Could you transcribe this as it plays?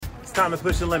time to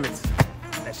push the limits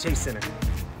at Chase Center.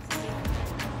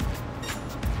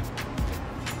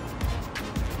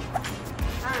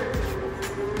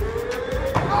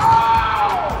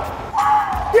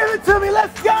 Give it to me,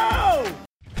 let's go!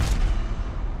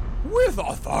 With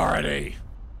authority.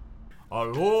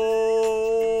 Aloha.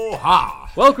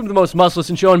 Welcome to the most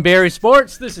muscless show in Barrie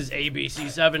Sports. This is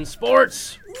ABC7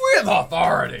 Sports. With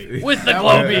authority. With the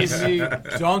Globies. Me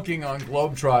dunking on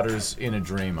Globetrotters in a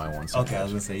dream, I once said. Okay, I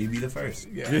was going to say, you'd be the first.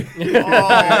 Yeah.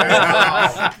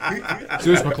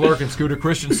 Zeus McClurk and Scooter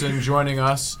Christensen joining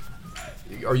us.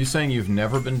 Are you saying you've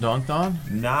never been dunked on?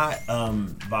 Not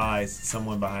by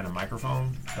someone behind a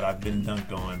microphone, but I've been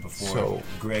dunked on before. So-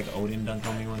 Greg Oden dunked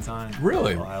on me one time.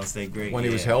 Really? Ohio State Greg. When he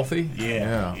was healthy?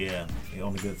 Yeah.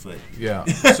 On the good foot. Yeah.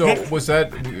 So was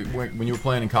that when you were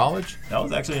playing in college? That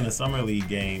was actually in a summer league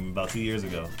game about 2 years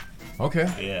ago. Okay.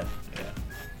 Yeah.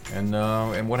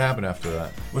 And what happened after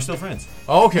that? We're still friends.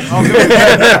 Oh, okay.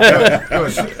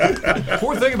 Good.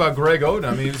 Poor thing about Greg Oden,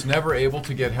 I mean, he was never able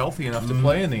to get healthy enough to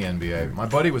play in the NBA. My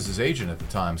buddy was his agent at the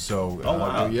time, so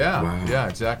wow. Yeah,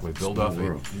 exactly. Bill Small Duffy.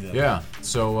 world. Yeah.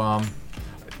 So,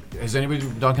 has anybody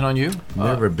been dunking on you?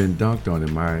 Never been dunked on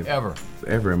in my Ever.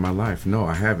 in my life. No,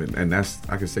 I haven't, and I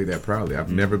can say that proudly. I've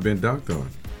never been dunked on.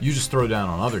 You just throw down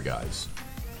on other guys.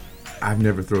 I've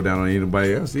never thrown down on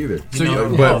anybody else either. So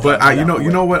you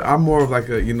know what? I'm more of like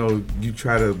you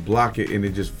try to block it and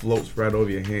it just floats right over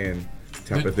your hand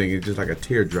type of thing. It's just like a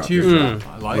teardrop.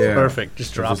 I like it. Perfect.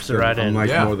 Just drops it right in. I'm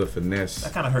like more the finesse.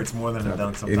 That kind of hurts more than a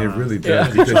dunk sometimes. And it really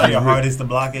does. Yeah. You try your hardest to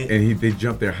block it. And they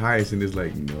jump their highest and it's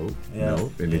like, nope.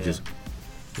 And it just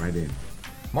right in.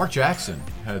 Mark Jackson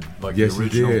had like Yes, the he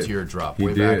original did. teardrop He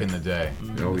way back did. in the day.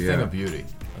 Oh, A yeah. thing of beauty.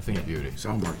 A thing of beauty.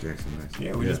 Saw Mark Jackson last Yeah,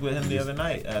 night. we just with him the other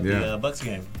night at the Bucks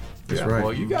game. That's Yeah, right.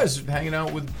 Well, you guys are hanging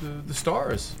out with the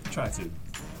stars. Try to.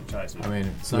 I mean,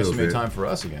 it's nice to make time for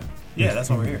us again. Yeah, that's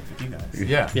why we're here with you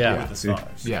guys. Yeah. With the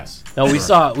stars. Yes. No, we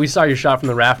saw your shot from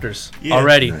the rafters Yeah.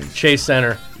 already. Nice. Chase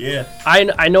Center. Yeah.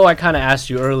 I know I kind of asked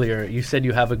you earlier. You said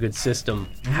you have a good system.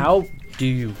 Mm-hmm. How do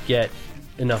you get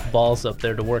enough balls up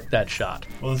there to work that shot?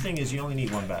 Well, the thing is, you only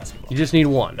need one basketball. You just need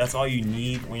one. That's all you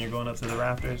need when you're going up to the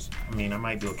rafters. I mean, I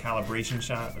might do a calibration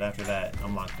shot, but after that,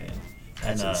 I'm locked in.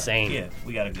 That's insane. Yeah,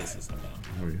 we got a good system now.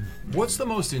 What's the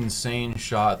most insane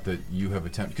shot that you have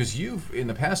attempted? Because you've, in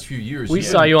the past few years, We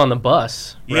saw you on the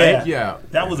bus. Yeah. Yeah.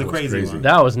 That was a That was crazy crazy. one.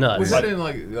 That was nuts. Was that in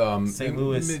like St.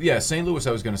 Louis? Yeah, St. Louis.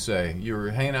 I was going to say you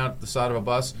were hanging out at the side of a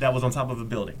bus. That was on top of a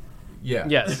building. Yeah.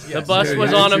 Yes, the Yes. bus Yeah,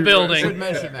 was yeah. on a Should building.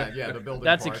 mention that. Yeah, the building.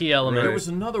 That's a part. key element. There was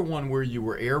another one where you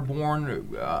were airborne.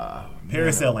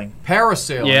 Parasailing.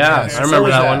 Parasailing. Yeah, yes. I remember So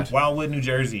was that one. Wildwood, New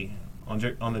Jersey. On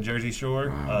the Jersey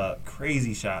Shore.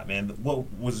 Crazy shot, man.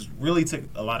 What was really took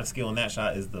a lot of skill in that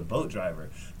shot is the boat driver.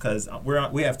 Because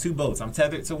we have two boats. I'm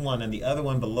tethered to one, and the other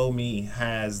one below me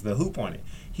has the hoop on it.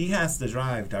 He has to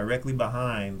drive directly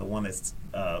behind the one that's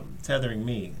tethering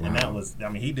me. And that was, I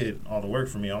mean, he did all the work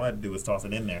for me. All I had to do was toss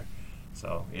it in there.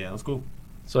 So, yeah, it was cool.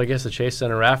 So I guess the Chase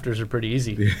Center rafters are pretty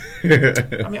easy. I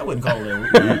mean, I wouldn't call it a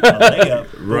layup.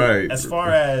 But Right. As far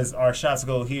as our shots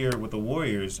go here with the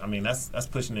Warriors, I mean, that's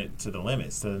pushing it to the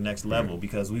limits, to the next level,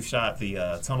 because we've shot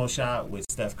the tunnel shot with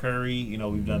Steph Curry. You know,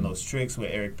 we've done those tricks with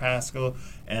Eric Pascal.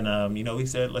 And, you know, we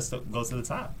said, let's go to the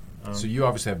top. So you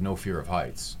obviously have no fear of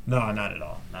heights. No, not at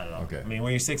all. Not at all. Okay. I mean,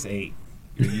 when you're 6'8",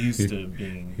 you're used to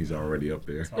being... He's already up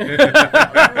there. Are you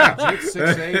legit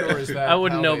 6'8", or is that I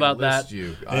wouldn't how know they about list that.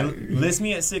 You? They list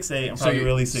me at 6'8". I'm probably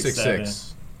really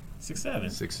 6'7". 6'7".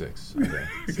 6'6".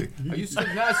 Okay. You stood,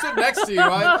 I stood next to you.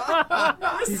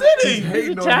 You're sitting! He's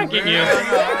attacking you.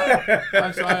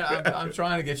 I'm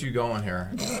trying to get you going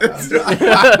here. It's not going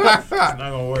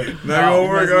to work. Not gonna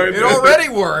work. It already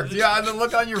worked. Yeah, and the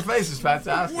look on your face is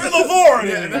fantastic. We're the Lord!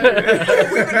 We've been doing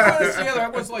this together.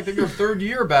 That was like your third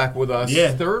year back with us.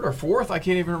 Yeah. Third or fourth? I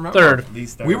can't even remember. Third. At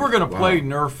least third. We were going to play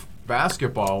Nerf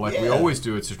basketball like we Yeah. always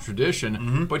do. It's a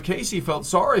tradition. But Casey felt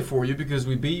sorry for you because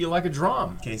we beat you like a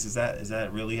drum. Case, is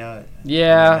that really how it...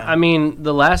 Yeah, I mean,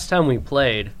 the last time we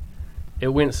played, it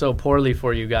went so poorly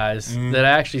for you guys that I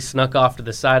actually snuck off to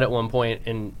the side at one point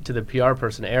and to the PR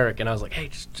person, Eric, and I was like, hey,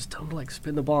 just tell him to like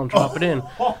spin the ball and drop it in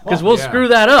because we'll Yeah. screw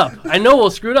that up. I know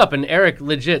we'll screw it up. And Eric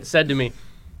legit said to me,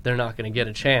 they're not going to get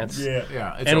a chance. Yeah.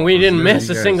 Yeah, it's And we didn't You miss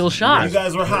a guys- single You shot.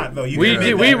 guys were hot, though.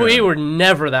 We were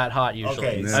never that hot usually.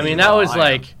 Okay, I mean, that was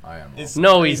like, I am. It's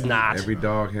no, crazy. he's not. Every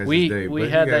dog has We- his day. we But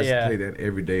had you guys that, yeah. play that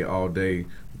every day, all day,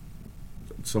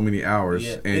 so many hours,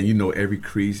 Yeah. and you know every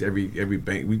crease, every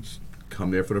bank. We just come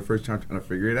there for the first time trying to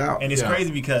figure it out. And it's Yeah.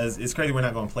 crazy because we're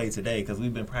not going to play today because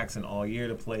we've been practicing all year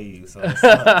to play you. So it's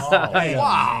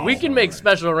wow. We can make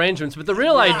special arrangements, but the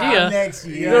real idea, Next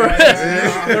year.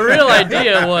 the real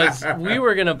idea was we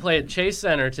were gonna play at Chase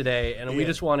Center today, and we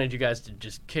just wanted you guys to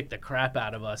just kick the crap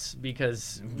out of us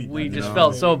because we just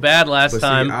felt so bad last But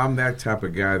time. see, I'm that type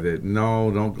of guy that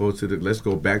don't go to the. Let's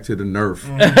go back to the Nerf.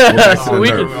 Go back to the We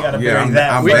Nerf. can- We gotta yeah, bury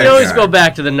that. I'm We that can always guy. go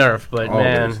back to the Nerf, but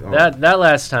Always, man, always. that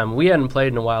last time we hadn't played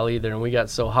in a while either, and we got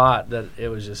so hot that it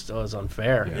was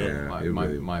unfair. Yeah, my, it my,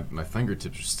 really- my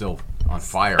fingertips are still on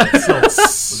fire. It's still,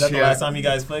 Was that the last time you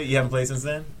guys played? You haven't played since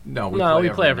then? No, we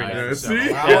play every night. for several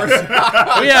See? hours.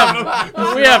 We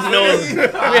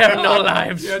have no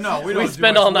lives. Yeah, no, we don't We do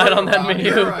spend much all night work on that around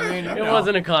menu. here. I mean, It you know,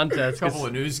 wasn't a contest. a couple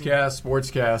of newscasts,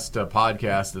 sportscast,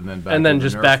 podcast, and then back And then to the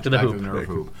just Nerf, back to the back hoop. To the Nerf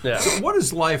hoop. Yeah. So what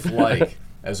is life like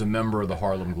as a member of the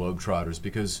Harlem Globetrotters?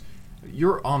 Because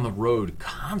you're on the road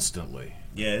constantly.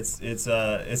 Yeah,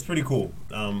 it's pretty cool.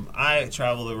 I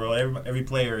travel the road. Every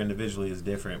player individually is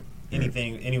different.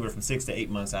 Anywhere from 6 to 8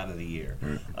 months out of the year.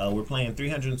 We're playing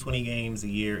 320 games a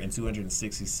year in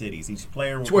 260 cities. Each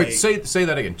player will Wait, play. say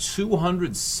that again.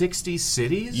 260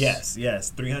 cities? Yes,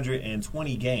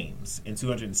 320 games in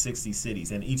 260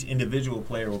 cities, and each individual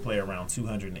player will play around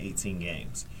 218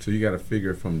 games. So you got to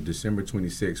figure from December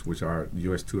 26th, which our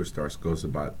U.S. tour starts, goes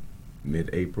about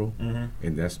mid-April,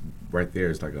 and that's right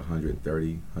there. It's like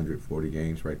 130, 140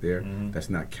 games right there. That's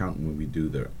not counting when we do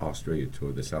the Australia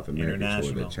tour, the South America tour, the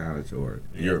International. China tour,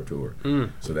 Yeah. Europe tour.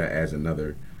 So that adds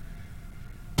another.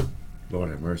 Lord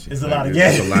have mercy. It's a lot of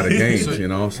It's games. a lot of games, So you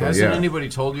know. So hasn't yeah. anybody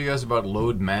told you guys about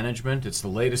load management? It's the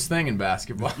latest thing in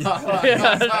basketball.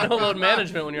 Yeah, there's no load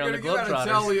management when you're on the You gotta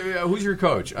Globetrotters. tell who's your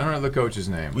coach? I don't know the coach's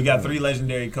name. We got 3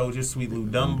 legendary coaches: Sweet Lou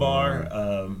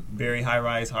Dunbar, Barry High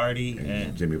Rise Hardy,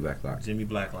 and Jimmy Blacklock. Jimmy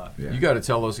Blacklock. Yeah. You got to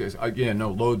tell those guys. Again,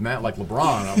 no load like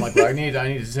LeBron. I'm like, I need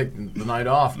to take the night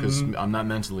off because I'm not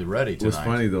mentally ready tonight. What's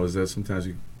funny though is that sometimes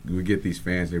we get these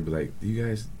fans. They be like, "Do you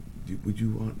guys? Would you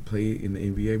want to play in the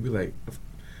NBA?" Be like,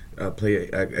 "Play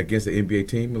against the NBA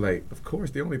team?" Be like, "Of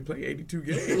course, they only play 82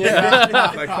 games." Yeah.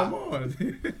 Like, come on.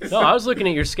 No, I was looking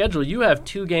at your schedule. You have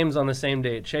 2 games on the same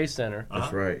day at Chase Center,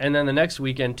 That's right. and then the next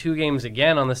weekend 2 games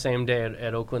again on the same day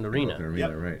at Oakland Arena.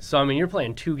 Arena, right. So I mean, you're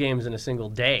playing 2 games in a single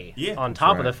day. Yeah. On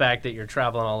top of right. the fact that you're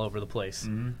traveling all over the place.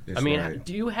 That's I mean, right.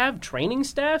 do you have training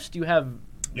staffs? Do you have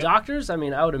Yep. doctors? I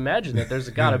mean, I would imagine that there's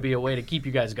got to be a way to keep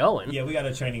you guys going. Yeah, we got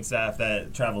a training staff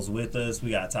that travels with us.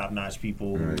 We got top-notch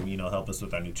people Right. who, help us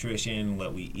with our nutrition,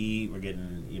 what we eat. We're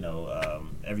getting,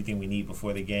 everything we need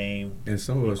before the game. And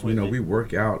some of us, we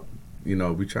work out. We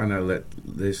try not to let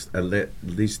at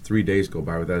least 3 days go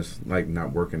by with us like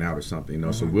not working out or something.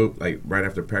 So we'll like right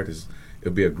after practice,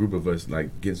 it'll be a group of us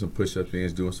like getting some push-ups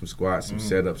in, doing some squats, some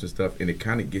setups and stuff, and it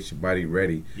kind of gets your body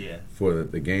ready Yeah. for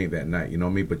the game that night. You know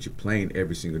what I mean? But you're playing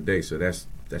every single day, so that's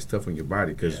tough on your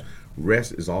body because Yeah.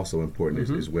 rest is also important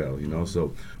as well.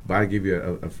 So, but I give you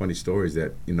a funny story is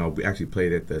that we actually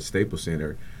played at the Staples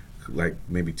Center like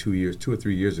maybe 2 or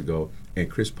 3 years ago, and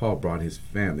Chris Paul brought his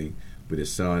family with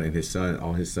his son and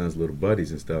all his son's little buddies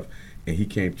and stuff, and he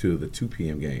came to the 2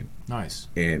 p.m. game Nice.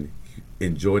 and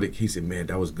enjoyed it. He said, "Man,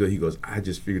 that was good." He goes, "I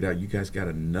just figured out you guys got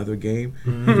another game."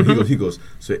 He goes,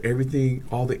 "So everything,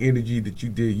 all the energy that you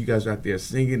did, you guys are out there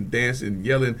singing, dancing,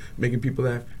 yelling, making people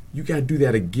laugh. You got to do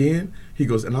that again." He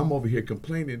goes, "And I'm over here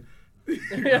complaining." He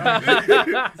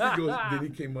goes, then he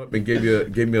came up and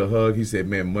gave me a hug. He said,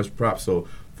 "Man, much props." So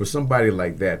for somebody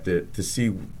like that to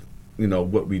see,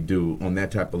 what we do on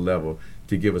that type of level,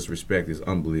 to give us respect is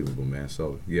unbelievable, man.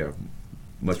 So yeah,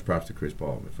 much props to Chris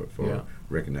Paul for Yeah.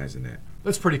 recognizing that.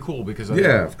 That's pretty cool because I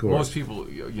Yeah, think of course. most people,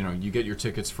 you get your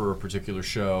tickets for a particular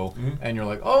show, and you're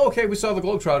like, oh, okay, we saw the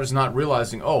Globetrotters, not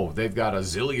realizing, oh, they've got a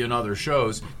zillion other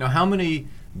shows. Now, how many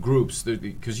groups?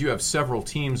 Because you have several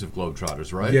teams of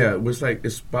Globetrotters, right? Yeah,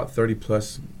 it's about 30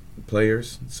 plus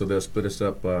players. So they'll split us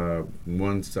up.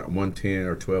 110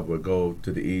 or 12 will go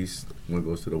to the east, one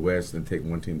goes to the west, and take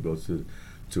one team goes to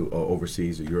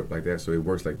overseas or Europe like that. So it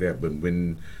works like that. But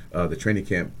when the training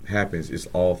camp happens, it's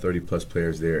all 30 plus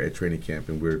players there at training camp,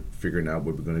 and we're figuring out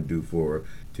what we're going to do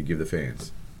to give the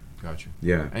fans. Gotcha.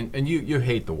 Yeah. And you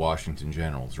hate the Washington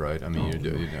Generals, right? I mean, you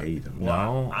do. hate them.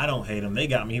 No. I don't hate them. They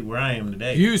got me where I am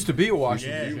today. You used to be a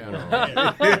Washington Yeah. General.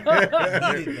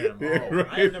 I needed them. Oh,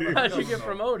 I ain't never heard How'd of you get them.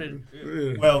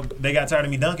 promoted? Well, they got tired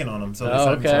of me dunking on them, so they Oh,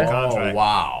 signed me to a okay. contract. Oh,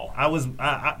 wow.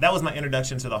 That was my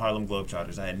introduction to the Harlem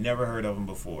Globetrotters. I had never heard of them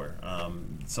before.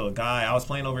 So I was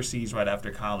playing overseas right after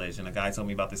college, and a guy told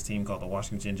me about this team called the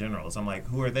Washington Generals. I'm like,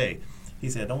 who are they? He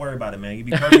said, don't worry about it, man. You'd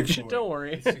be perfect for it. Don't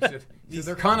worry. So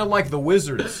they're kind of like the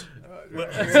Wizards.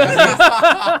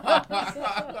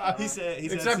 He said,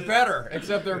 Except better.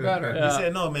 Except they're better. He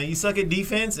said, no, man, you suck at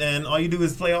defense, and all you do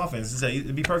is play offense. He said,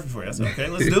 it'd be perfect for you. I said, okay,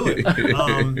 let's do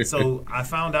it. So I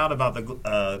found out about the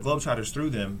Globetrotters through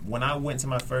them. When I went to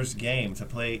my first game to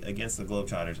play against the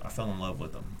Globetrotters, I fell in love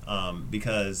with them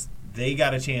because they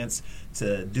got a chance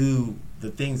to do the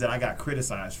things that I got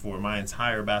criticized for my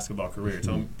entire basketball career.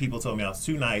 People told me I was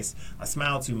too nice, I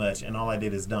smiled too much, and all I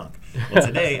did is dunk. Well,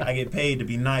 today I get paid to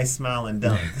be nice, smile, and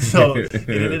dunk. So it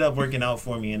ended up working out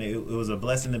for me, and it was a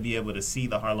blessing to be able to see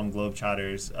the Harlem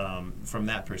Globetrotters from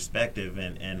that perspective,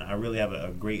 and I really have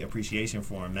a great appreciation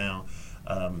for them now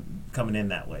coming in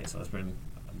that way. So it's been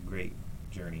a great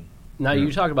journey. Now,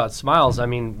 you talk about smiles. I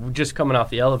mean, just coming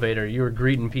off the elevator, you were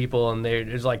greeting people, and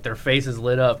it's like their faces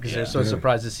lit up because they're so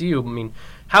surprised to see you. I mean,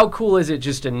 how cool is it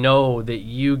just to know that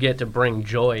you get to bring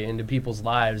joy into people's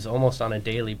lives almost on a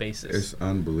daily basis? It's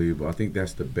unbelievable. I think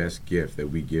that's the best gift that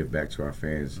we give back to our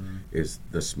fans is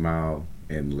the smile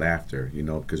and laughter,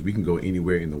 because we can go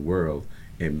anywhere in the world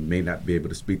and may not be able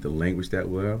to speak the language that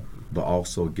well, but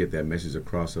also get that message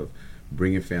across of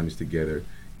bringing families together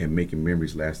and making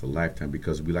memories last a lifetime,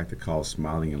 because we like to call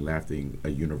smiling and laughing a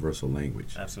universal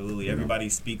language. Absolutely. Everybody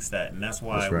speaks that, and that's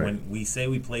why when we say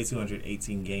we play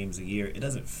 218 games a year, it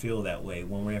doesn't feel that way.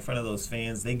 When we're in front of those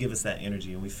fans, they give us that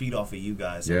energy, and we feed off of you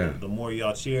guys. So the more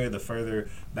y'all cheer, the further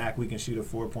back we can shoot a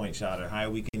 4-point shot, or higher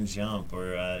we can jump,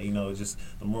 or just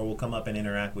the more we'll come up and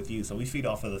interact with you. So we feed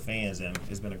off of the fans, and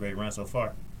it's been a great run so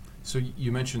far. So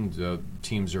you mentioned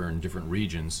teams are in different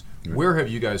regions. Right. Where have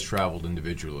you guys traveled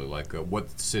individually? Like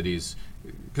what cities?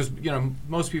 Because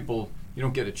most people, you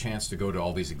don't get a chance to go to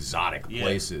all these exotic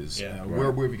places. Yeah.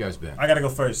 Where have you guys been? I got to go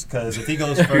first, because if he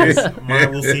goes first,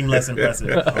 mine will seem less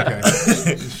impressive. Okay.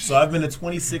 So I've been to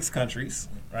 26 countries.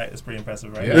 Right, it's pretty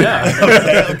impressive, right?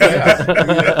 Yeah.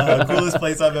 Okay. Coolest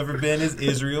place I've ever been is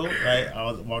Israel. Right,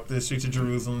 I walked the streets of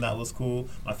Jerusalem. That was cool.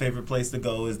 My favorite place to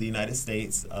go is the United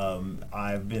States.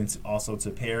 I've been also to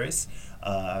Paris.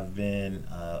 I've been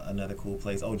another cool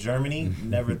place. Oh, Germany.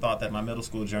 Never thought that my middle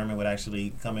school German would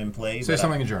actually come in play. Say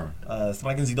something in German.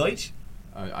 Sprechen Sie Deutsch?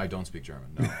 I don't speak German.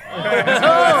 No.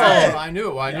 I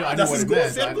knew what it meant.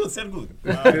 Sehr gut, sehr gut.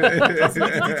 Das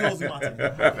mit den Details, Martin.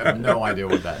 I have no idea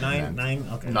what that meant. Nine.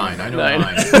 Okay. Nine. I know 9.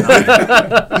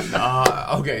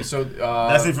 Okay, so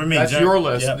that's it for me. That's your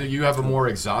list. Yep. You have a more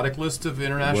exotic list of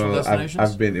international destinations.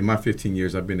 I've been in my 15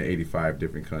 years. I've been to 85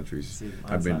 different countries.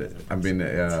 I've been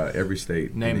to every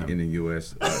state in the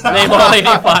U.S. Name all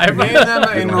 85. Name them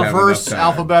in reverse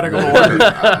alphabetical order.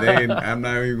 I'm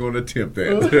not even going to attempt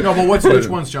that. No, but which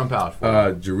ones jump out for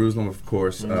you? Jerusalem, of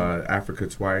course. Africa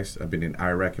twice. I've been in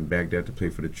Iraq and Baghdad to play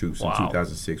for the troops in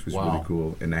 2006, which was really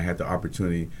cool. And I had the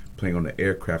opportunity playing on the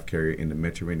aircraft carrier in the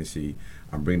Mediterranean Sea.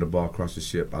 I'm bringing the ball across the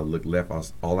ship. I look left.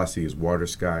 All I see is water,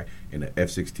 sky, and the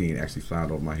F-16 actually flying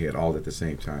over my head all at the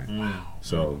same time. Wow.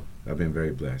 So I've been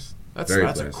very blessed. That's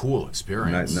a cool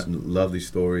experience. Lovely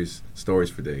stories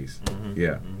for days.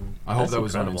 Yeah. I hope that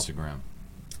was incredible. On Instagram.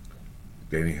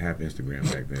 They didn't have Instagram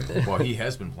back then. Well, he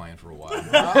has been playing for a while. There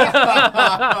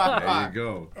you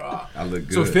go. I look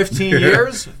good. So 15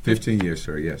 years? 15 years,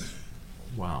 sir, yes.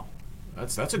 Wow.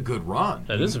 That's a good run.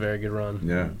 That is a very good run.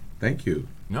 Yeah. Thank you.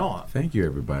 No. Thank you,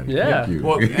 everybody. Yeah. Thank you.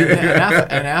 Well,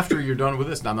 and after you're done with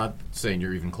this, and I'm not saying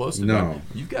you're even close to no. it,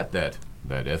 you've got that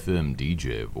FM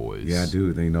DJ voice. Yeah, I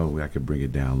do. They know I could bring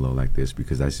it down low like this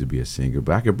because I used to be a singer,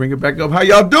 but I could bring it back up. How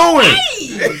y'all doing?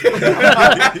 Hey!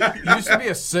 You used to be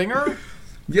a singer?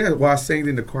 Yeah, well, I sang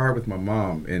in the choir with my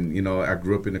mom, and I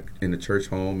grew up in the church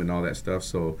home and all that stuff.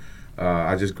 So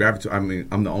I just gravitated. I mean,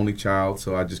 I'm the only child,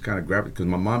 so I just kind of gravitated because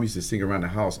my mom used to sing around the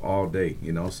house all day.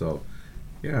 So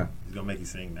yeah. He's gonna make you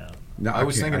sing now. No, I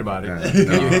was thinking about it.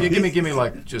 No. Give me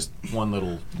like just one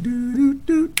little.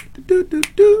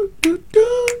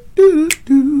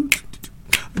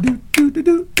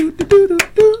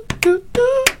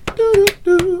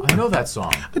 I know that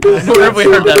song. Where have we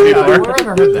heard that before? Where have I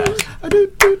heard that?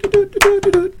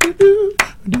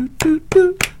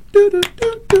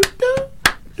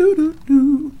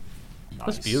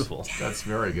 That's beautiful. That's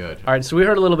very good. All right, so we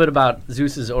heard a little bit about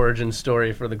Zeus's origin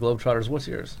story for the Globetrotters. What's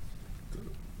yours?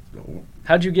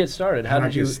 How'd you get started?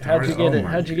 How'd you get in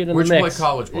the mix? Which play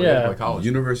college? Play college?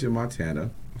 University of Montana.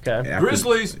 Okay.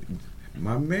 Grizzlies.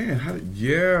 My man,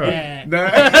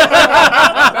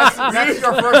 that's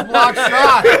your first block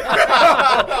shot.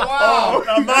 Wow.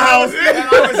 At my house. And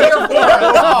I was here for it.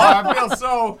 Oh, I feel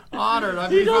so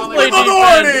honored. He does play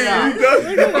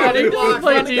defense. He does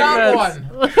play defense.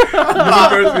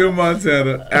 University of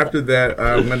Montana. After that,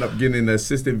 I ended up getting an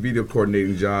assistant video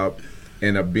coordinating job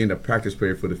and being a practice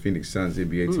player for the Phoenix Suns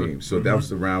NBA team. So that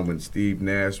was around when Steve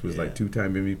Nash was like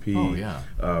 2-time MVP. Oh, yeah.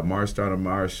 Mars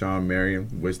Stoudemire, Sean Marion,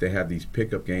 which they have these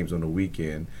pickup games on the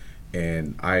weekend.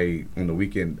 And on the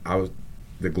weekend,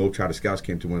 the Globetrotter Scouts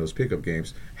came to one of those pickup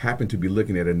games, happened to be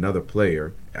looking at another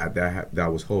player that I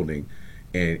was holding,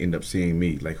 and ended up seeing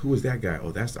me. Like, who is that guy?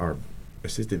 Oh, that's our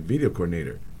assistant video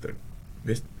coordinator.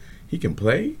 He can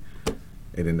play?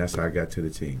 And then that's how I got to the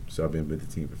team. So I've been with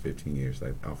the team for 15 years,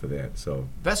 like off of that. So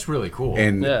That's really cool.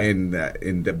 and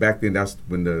back then, that's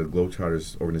when the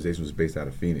Globetrotters organization was based out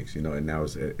of Phoenix, and now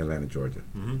it's Atlanta, Georgia.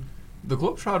 The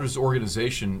Globetrotters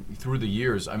organization, through the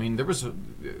years, I mean, there was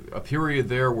a period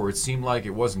there where it seemed like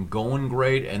it wasn't going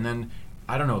great, and then,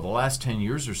 I don't know, the last 10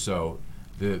 years or so,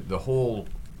 the whole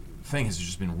thing has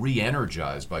just been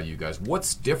re-energized by you guys.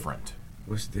 What's different?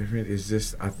 What's different is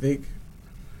just,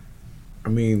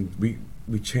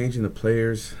 we changing the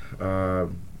players.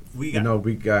 We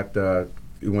got.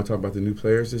 You want to talk about the new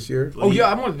players this year? Oh yeah,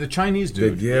 I want the Chinese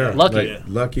dude.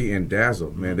 Lucky and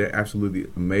Dazzle. Man, they're absolutely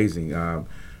amazing.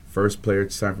 First player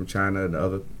signed from China, and the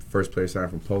other first player signed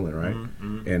from Poland, right?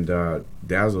 And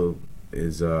Dazzle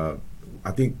is. I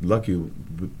think Lucky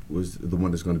was the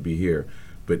one that's going to be here,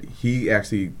 but he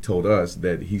actually told us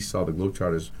that he saw the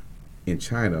Globetrotters in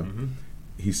China.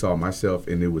 He saw myself,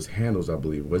 and it was Handles, I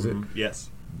believe, was it? Yes.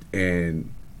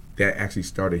 And that actually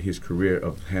started his career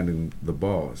of handling the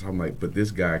ball. So I'm like, but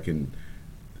this guy can.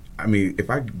 I mean, if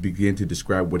I begin to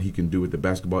describe what he can do with the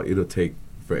basketball, it'll take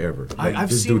forever.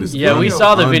 I've seen this. Yeah, we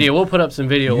saw the video. We'll put up some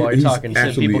video while you're talking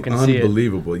so people can see it.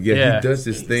 Unbelievable. Yeah, he does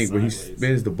this thing where he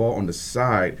spins the ball on the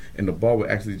side, and the ball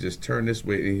will actually just turn this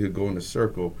way, and he'll go in a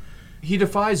circle. He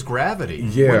defies gravity.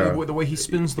 Yeah, the way he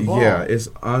spins the ball. Yeah, it's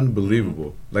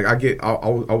unbelievable. Like I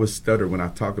always stutter when I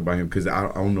talk about him because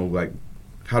I don't know like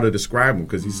how to describe him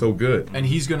because he's so good. And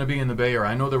he's going to be in the Bay Area.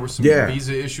 I know there were some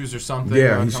visa issues or something.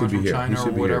 Yeah, he should coming be from here. China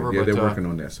or whatever. Yeah, they're working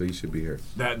on that, so he should be here.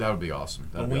 That would be awesome.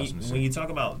 When you talk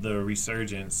about the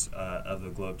resurgence of the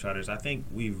Globetrotters, I think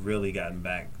we've really gotten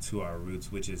back to our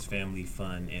roots, which is family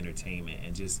fun entertainment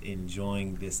and just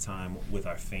enjoying this time with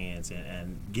our fans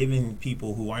and giving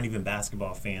people who aren't even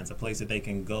basketball fans a place that they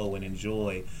can go and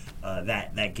enjoy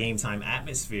that game time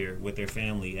atmosphere with their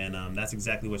family. And that's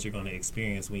exactly what you're going to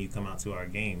experience when you come out to our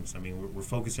games. I mean, we're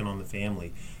focusing on the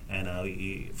family and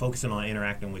focusing on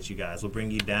interacting with you guys. We'll bring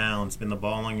you down, spin the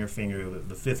ball on your finger.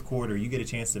 The fifth quarter, you get a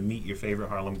chance to meet your favorite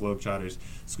Harlem Globetrotters,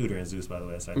 Scooter and Zeus, by the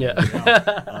way.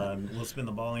 We'll spin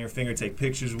the ball on your finger, take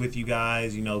pictures with you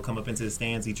guys, come up into the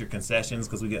stands, eat your concessions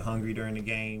because we get hungry during the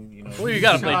game. Well, you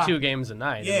got to play 2 games a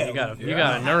night. Yeah, you got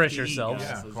to nourish yourselves.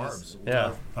 Yeah, carbs.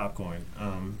 Yeah, popcorn.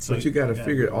 But you got to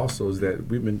figure also is that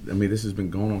this has been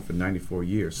going on for 94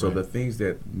 years. So the things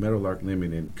that Meadowlark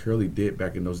Lemon and Curly did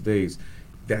back in those days,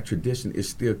 that tradition is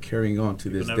still carrying on to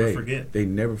this day. Forget. They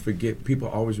never forget. People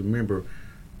always remember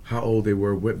how old they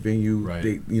were, what venue. Right.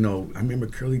 They, I remember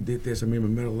Curly did this. I remember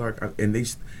Meadowlark, and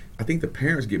I think the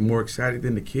parents get more excited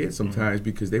than the kids sometimes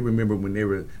because they remember when they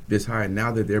were this high. And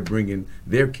now that they're bringing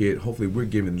their kid, hopefully we're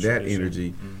giving that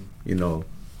energy,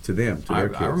 to them, to their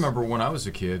kids. I remember when I was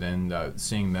a kid and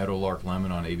seeing Meadowlark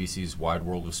Lemon on ABC's Wide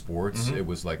World of Sports. It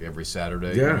was like every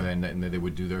Saturday, and they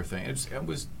would do their thing. It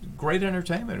was great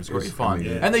entertainment. It was great fun,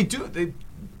 and they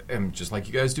and just like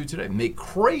you guys do today, make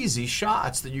crazy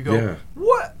shots that you go,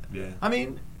 what? Yeah. I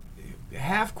mean,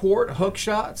 half court hook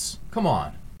shots. Come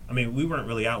on. I mean, we weren't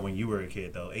really out when you were a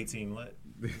kid, though. 18 what?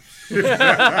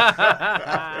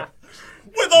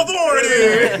 With authority.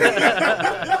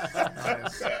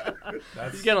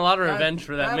 He's getting a lot of revenge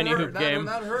for that mini hoop game.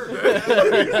 That hurt.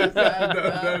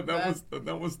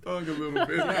 That was thug a little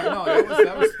bit.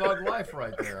 That was thug life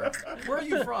right there. Where are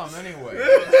you from, anyway?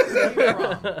 Where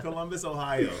are you from? Columbus,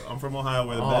 Ohio. I'm from Ohio,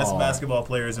 where the best basketball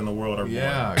players in the world are born.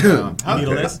 Yeah. You need a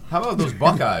list? How about those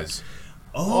Buckeyes?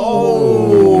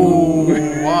 Oh!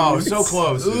 Wow, so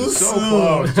close. So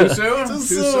close. Too soon? Too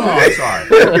soon. Oh, sorry.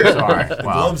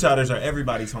 Wow. Globetrotters are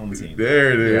everybody's home team.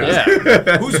 There it is.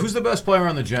 Yeah. Who's the best player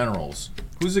on the Generals?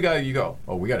 Who's the guy you go,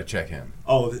 we got to check him?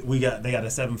 Oh, they got a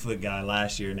 7-foot guy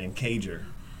last year named Cager.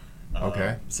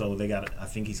 Okay. So I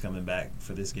think he's coming back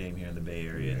for this game here in the Bay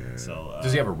Area. Yeah. So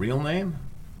does he have a real name?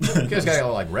 You guys got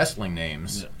like wrestling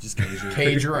names. Yeah, just Cager.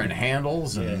 Cager and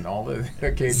Handles and all the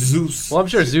Cager. Zeus. Well, I'm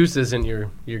sure Zeus isn't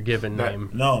your given name.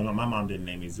 No, my mom didn't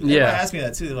name me Zeus. Yeah. Everybody asked me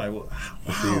that too. Like,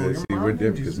 See, we're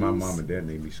different because my mom and dad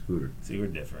named me Scooter. See, we're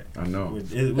different. I know.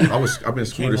 I've been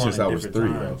Scooter since I was 3.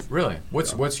 Though. Really?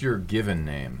 What's your given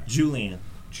name? Julian.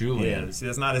 Yeah, see,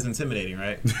 that's not as intimidating,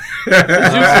 right?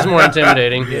 Zeus is more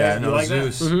intimidating. Yeah, no, like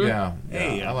Zeus. Mm-hmm. Yeah.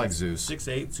 Hey, I like Zeus.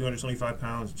 6'8", 225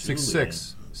 pounds.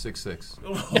 6'6". 6'6".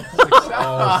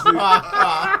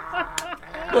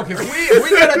 Look, if we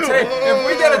get a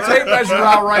tape measure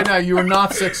out right now, you are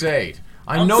not 6'8".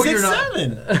 I know you're not.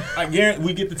 6'7". I guarantee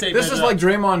we get the tape. This measure is like out.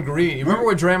 Draymond Green. You remember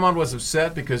when Draymond was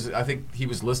upset because I think he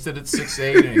was listed at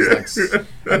 6'8", and he's like,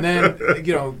 and then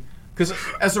because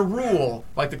as a rule,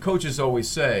 like the coaches always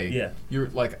say, Yeah. you're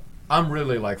like, I'm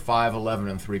really like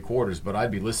 5'11 3/4, but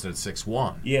I'd be listed at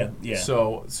 6'1". Yeah.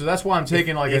 So that's why I'm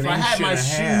taking like If an I inch had and my a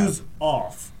half. shoes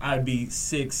off, I'd be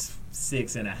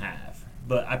 6'6.5".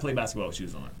 But I play basketball with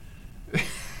shoes on.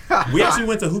 We actually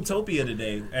went to Hooptopia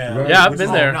today. Yeah, I've which been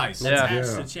is there. nice. Yeah.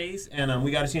 attached to Chase, and we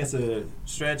got a chance to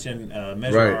stretch and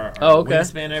measure Right. our Oh, okay.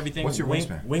 wingspan and everything. What's your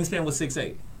wingspan? Wingspan was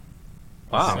 6'8".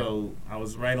 Wow. So I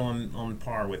was right on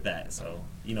par with that. So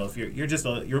if you're just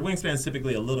your wingspan is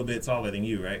typically a little bit taller than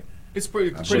you, right? It's pretty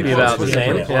Should close. be about the Pretty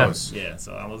same, yeah. close. Yeah.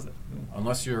 So I was.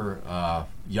 Unless you're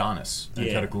Giannis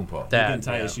Yeah. Antetokounmpo. That- You can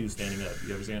tie yeah. your shoes standing up.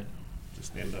 You ever seen it?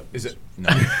 Just stand up. Is it? No.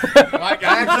 I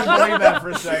actually believe that for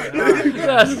a second. All right.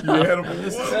 That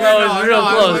was real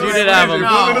close. You did have him.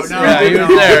 No, Yeah, he was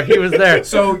there. He was there.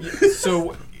 So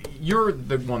you're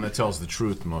the one that tells the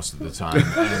truth most of the time.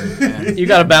 And You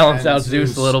gotta balance and out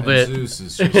Zeus a little and bit. Zeus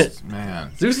is just,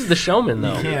 man. Zeus is the showman,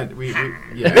 though. We can't.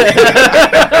 Yeah.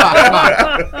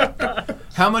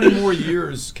 How many more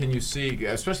years can you see,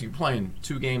 especially playing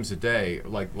 2 games a day?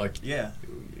 Like Yeah.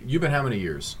 you've been how many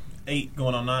years? 8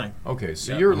 going on 9. Okay,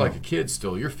 so Yeah. you're like a kid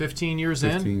still. You're 15 years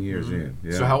 15 years in.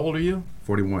 Yeah. So how old are you?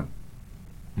 41.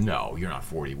 No, you're not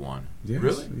 41. Yes.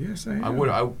 Really? Yes, I am. I would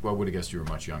have guessed you were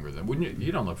much younger than. Wouldn't you?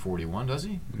 You don't look 41, does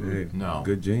he? Hey, No.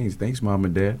 Good genes. Thanks, Mom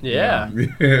and Dad. Yeah.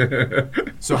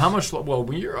 So how much? Well,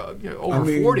 when you're over I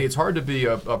mean, 40, it's hard to be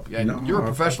and No, you're a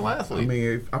professional athlete. I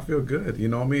mean, I feel good, you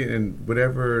know what I mean? And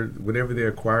whatever they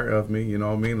acquire of me, you know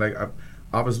what I mean? Like,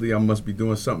 obviously I must be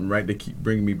doing something right to keep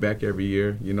bringing me back every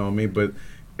year, you know what I mean? But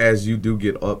as you do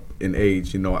get up in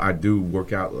age, I do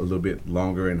work out a little bit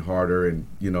longer and harder and,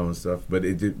 and stuff, but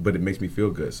it makes me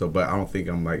feel good. So, but I don't think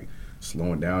I'm like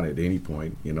slowing down at any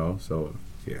point, So,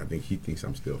 yeah, I think he thinks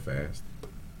I'm still fast.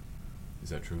 Is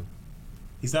that true?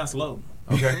 He's not slow.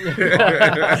 Okay.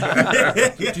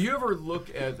 Do you ever look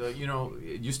at it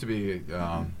used to be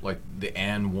like the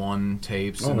N1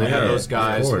 tapes, and Oh, they had yeah, those of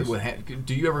guys. course.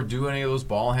 Do you ever do any of those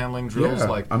ball handling drills? Yeah,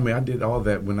 Like, I mean, I did all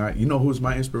that when who's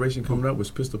my inspiration coming up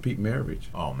was Pistol Pete Maravich.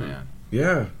 oh man,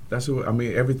 Yeah, that's who. I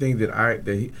mean, everything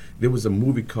there was a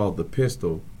movie called The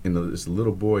Pistol, and this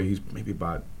little boy, he's maybe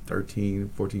about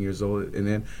 13, 14 years old,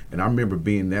 and I remember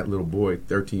being that little boy,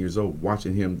 13 years old,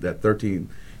 watching him, that 13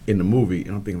 in the movie,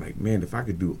 and I'm thinking like, man, if I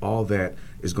could do all that,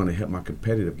 it's going to help my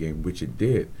competitive game, which it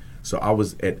did. So I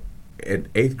was at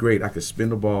 8th grade, I could spin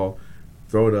the ball,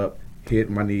 throw it up, hit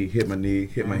my knee, hit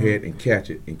my head, and catch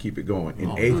it and keep it going.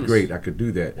 In Oh, 8th nice. grade, I could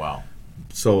do that. wow.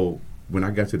 So when I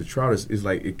got to the Trotters, it's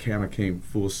like it kind of came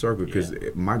full circle because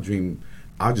my dream,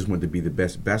 I just wanted to be the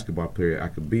best basketball player I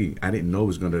could be. I didn't know it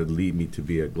was going to lead me to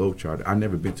be a Globetrotter. I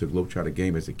never been to a Globetrotter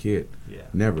game as a kid. Yeah.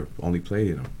 Never. Only played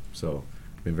in them. So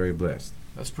been very blessed.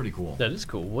 That's pretty cool. That is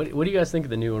cool. What do you guys think of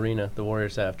the new arena the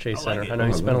Warriors have, Chase I like Center? it. I know Oh,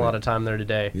 you I spent a love lot it. of time there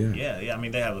today. Yeah. Yeah. I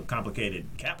mean, they have a complicated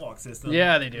catwalk system.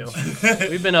 Yeah, they do.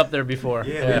 We've been up there before.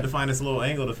 Yeah, we had to find this little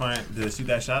angle to shoot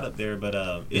that shot up there, but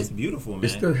it's beautiful, man. It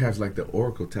still has like the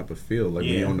Oracle type of feel. Like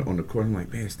when Yeah. you're on the court, I'm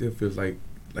like, man, it still feels like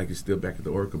it's still back at the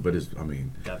Oracle. But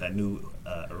got that new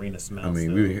arena smell. I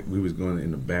mean, still. we was going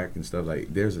in the back and stuff.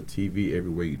 Like, there's a TV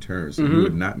everywhere you turn, so you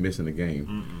would not missing a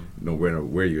game. No matter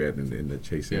where you at in the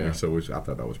Chase Center. Yeah. So I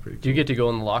thought that was pretty cool. Do you get to go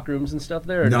in the locker rooms and stuff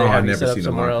there? Or do No, they I have you never set up seen the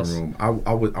somewhere locker else? room.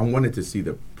 I wanted to see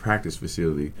the practice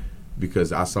facility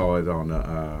because I saw it on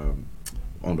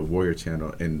the Warrior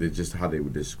channel and just how they were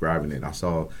describing it. I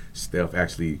saw Steph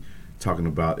actually talking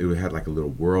about it had like a little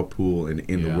whirlpool, and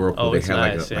in Yeah. the whirlpool Oh, they it's had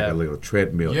nice, like a little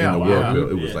treadmill Yeah, in the wow. whirlpool.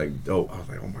 It was Yeah. like dope. I was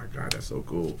like, oh my god, that's so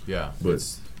cool. Yeah, But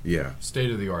it's yeah, state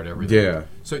of the art everything. yeah.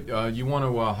 So you want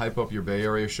to hype up your Bay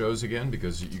Area shows again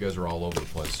because you guys are all over the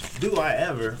place. Do I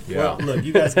ever? Yeah. Well, look,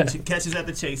 you guys can catch us at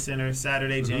the Chase Center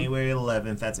Saturday, January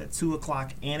 11th. That's at 2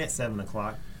 o'clock and at 7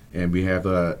 o'clock. And we have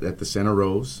at the Santa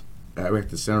Rose. We're at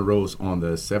the Santa Rose on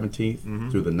the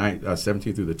 17th through the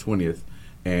 17th through the 20th,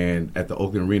 and at the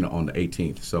Oakland Arena on the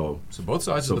 18th. So both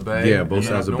sides of the Bay. yeah, both and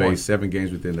sides of up the Bay. north. 7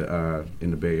 games within the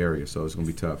in the Bay Area, so it's gonna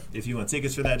be tough. If you want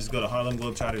tickets for that, just go to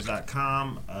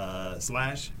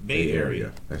harlemglobetrotters.com/Bay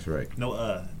Area. That's right.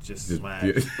 No, just Just- slash.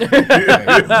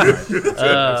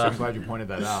 yeah. I'm glad you pointed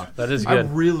that out. That is I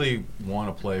good. really want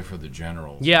to play for the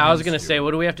Generals. Yeah, I was next going to say, year.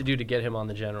 what do we have to do to get him on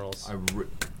the Generals?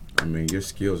 I mean, your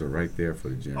skills are right there for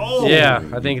the Generals. Oh! Yeah,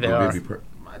 mean, I think they you'd are. be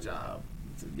My job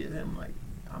to get him like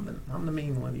I'm the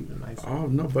mean one, even nicer. Oh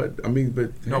no, but I mean,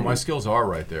 but No, hey, my skills are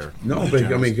right there. no, for the but I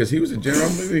Generals. mean, because he was a general,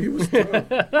 maybe he was tough.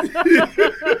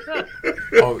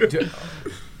 Oh,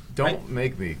 don't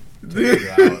make me take you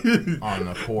out on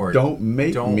the court. Don't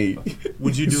make me.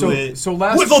 Would you do it? So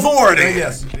last with authority.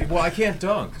 Yes. Well, I can't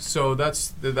dunk, so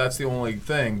that's the only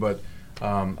thing. But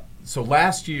so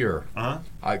last year,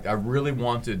 I really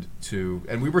wanted to,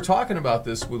 and we were talking about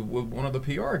this with one of the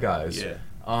PR guys. Yeah.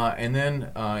 And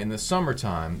then in the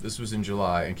summertime, this was in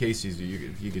July. In case he's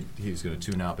going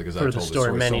to tune out because I Heard told the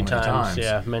story so many many times.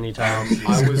 Yeah, many times.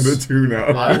 I was The tune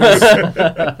out.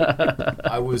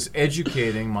 I was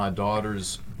educating my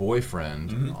daughter's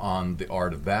boyfriend on the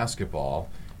art of basketball.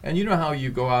 And you know how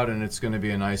you go out and it's going to be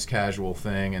a nice casual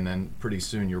thing, and then pretty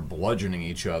soon you're bludgeoning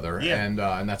each other, and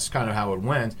that's kind of how it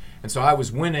went. And so I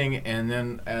was winning, and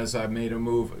then as I made a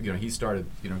move, he started,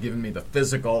 giving me the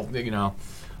physical, Your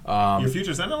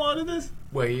future son-in-law did this?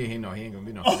 Well, he ain't gonna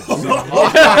be no.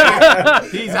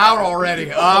 He's out already.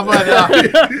 But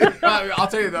I'll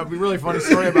tell you, that'll be a really funny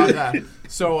story about that.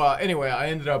 So anyway, I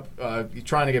ended up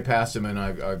trying to get past him, and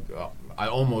I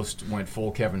almost went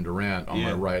full Kevin Durant on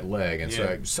my right leg, and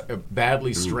so I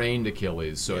badly strained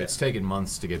Achilles. So it's taken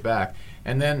months to get back.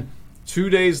 And then 2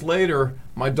 days later,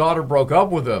 my daughter broke up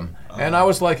with him, and I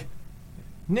was like,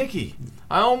 Nikki,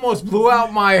 I almost blew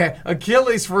out my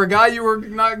Achilles for a guy you were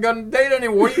not going to date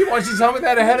anymore. Why don't you tell me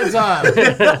that ahead of time?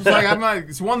 It's like,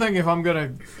 it's one thing if I'm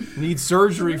going to need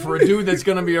surgery for a dude that's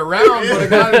going to be around, but a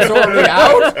guy that's already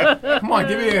out? Come on,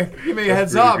 give me a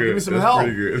heads up. Good. Give me some That's help.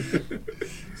 Pretty good.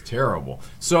 It's terrible.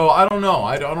 So I don't know.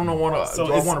 I don't know what So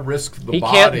do I want to risk the He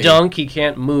body. can't dunk. He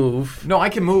can't move. No, I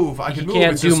can move. I can He move.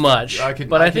 can't It's do just- much,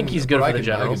 but I think he's good but for the I can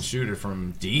Generals. shoot it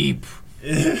from deep.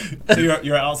 So you're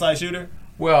an outside shooter?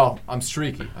 Well, I'm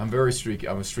streaky. I'm very streaky.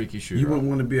 I'm a streaky shooter. You wouldn't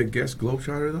want to be a guest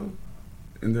globetrotter though,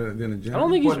 in the I general.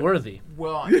 don't think he's What- worthy.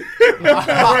 Well, He's not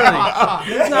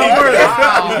worthy.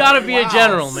 He's got to be a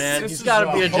general, man. This He's is got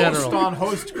to be a host general. on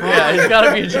host crime. Yeah, he's got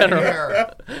to be a general. Here.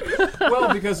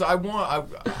 Well, because I want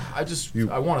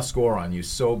to score on you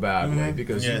so badly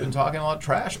because you've been talking a lot of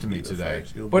trash to me today.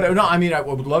 But no, I mean I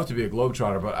would love to be a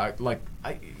globetrotter,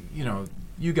 but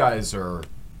you guys are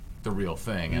the real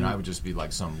thing, and I would just be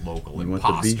like some local You want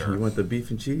imposter. the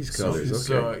beef and cheese colors.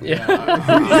 So, Okay.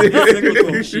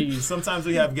 Jeez. Sometimes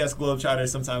we have guest globetrotters.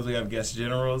 Sometimes we have guest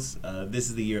generals. This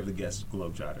is the year of the guest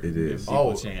globetrotter. It is. Give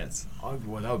people a chance.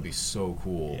 Well, that would be so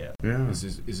cool. Yeah. Yeah.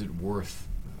 Is it worth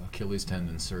Achilles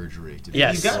tendon surgery? To be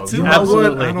Yes, a got globetrotter? to.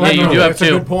 absolutely. I don't Yeah, you know. do have That's a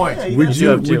to. good point. Yeah, Would you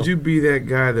have to. you be that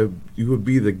guy that you would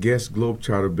be the guest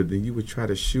globetrotter, but then you would try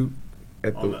to shoot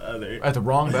at On the the other. At the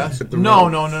wrong best? the No.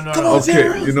 wrong- no.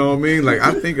 okay, you know what I mean? Like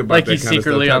I think about Like that he's kind of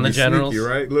secretly stuff, on the trying to be Generals? sneaky,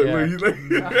 right? Look, Yeah. he's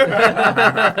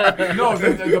like, No,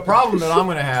 the problem that I'm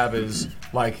going to have is,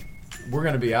 like, we're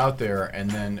going to be out there, and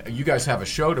then you guys have a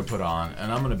show to put on,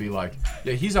 and I'm going to be like,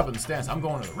 yeah, he's up in the stands. I'm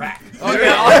going to the rack. Okay.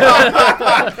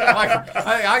 Like,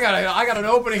 I got an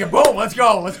opening, and boom, let's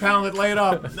go. Let's pound it, lay it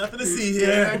up. Nothing to see Yeah,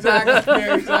 here. exactly.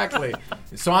 Yeah, exactly.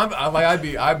 So I'd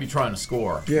be trying to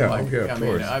score. Yeah, like, okay, of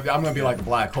course. I'm going to be like a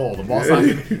black hole. The ball's not.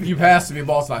 You pass to me,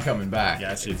 ball's not coming back.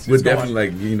 Gotcha. would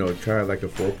definitely try like a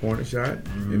 4-pointer shot,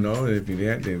 you know, and if you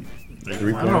did, then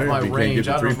 3-pointer. I don't know if my if you can't range- get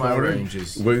the I don't know if my 3-pointer, range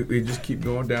is- we just keep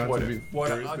going down What, to the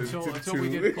until we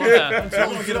two. get close,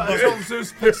 until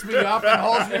Zeus picks me up and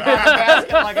holds me by the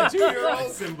basket like a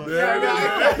 2-year-old.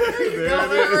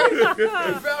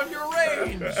 You found your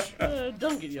range.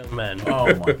 Dunk it, young man.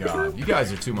 Oh my God, you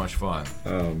guys are too much fun.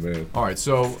 Oh man. All right,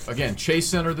 so again, Chase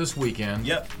Center this weekend.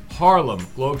 Yep. Harlem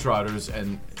Globetrotters,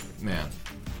 and man,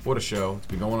 what a show! It's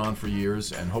been going on for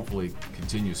years, and hopefully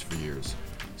continues for years.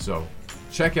 So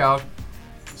check out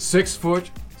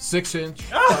 6'6"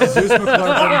 Zeus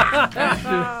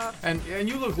McClurkin. and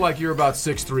you look like you're about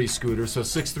 6'3" Scooter, so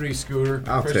 6'3" Scooter.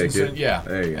 I'll take Christensen, it. Yeah.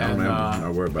 Hey, and, I'm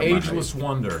not worried about my Ageless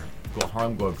Wonder,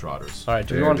 Harlem Globetrotters. All right,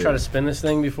 do we There want it to try to is. spin this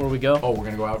thing before we go? Oh, we're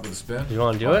gonna go out with a spin. You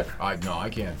want to do it? No, I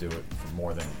can't do it for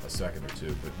more than a second or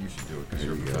two, but you should do it because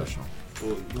you're a There you go. professional.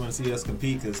 Well, you want to see us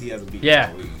compete because he hasn't beat Yeah.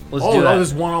 all week. Let's Oh, do that. this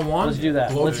is one-on-one? Let's do that.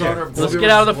 Globetrotter. Let's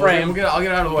get out of the frame. I'll get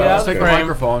out of the way. Get out Let's of the take the frame.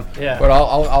 microphone. Yeah. But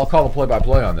I'll call the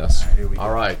play-by-play on this. Here we go.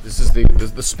 All right. This is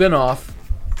the spin-off.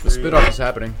 The spin-off is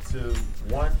happening. 2,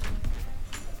 1.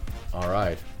 All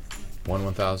right. 1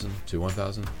 1,000, 2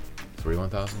 1,000, 3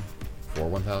 1,000, 4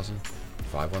 1,000,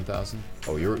 5 1,000.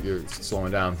 Oh, you're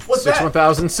slowing down. What's 6 that?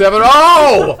 1,000, 7.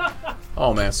 Oh!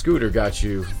 Oh man, Scooter got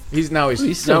you. He's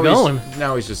still going.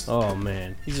 Now he's just Oh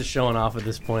man, he's just showing off at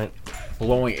this point.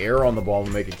 blowing air on the ball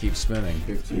to make it keep spinning.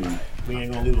 15. We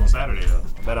ain't going to lose on Saturday, though.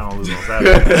 I bet I don't lose on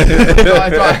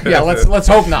Saturday. Yeah, let's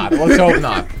hope not. Let's hope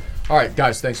not. All right,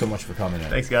 guys, thanks so much for coming in.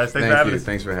 Thanks, guys. Thanks for Thank having you. us.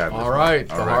 Thanks for having us. All right,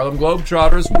 All the right. Harlem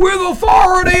Globetrotters with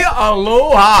authority.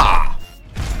 Aloha.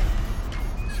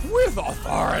 With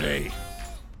authority.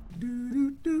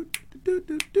 Do, do, do, do, do.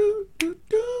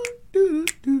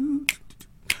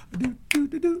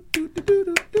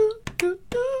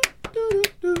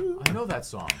 that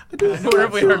song. Where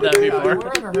have we heard that before? Where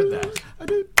have I heard that?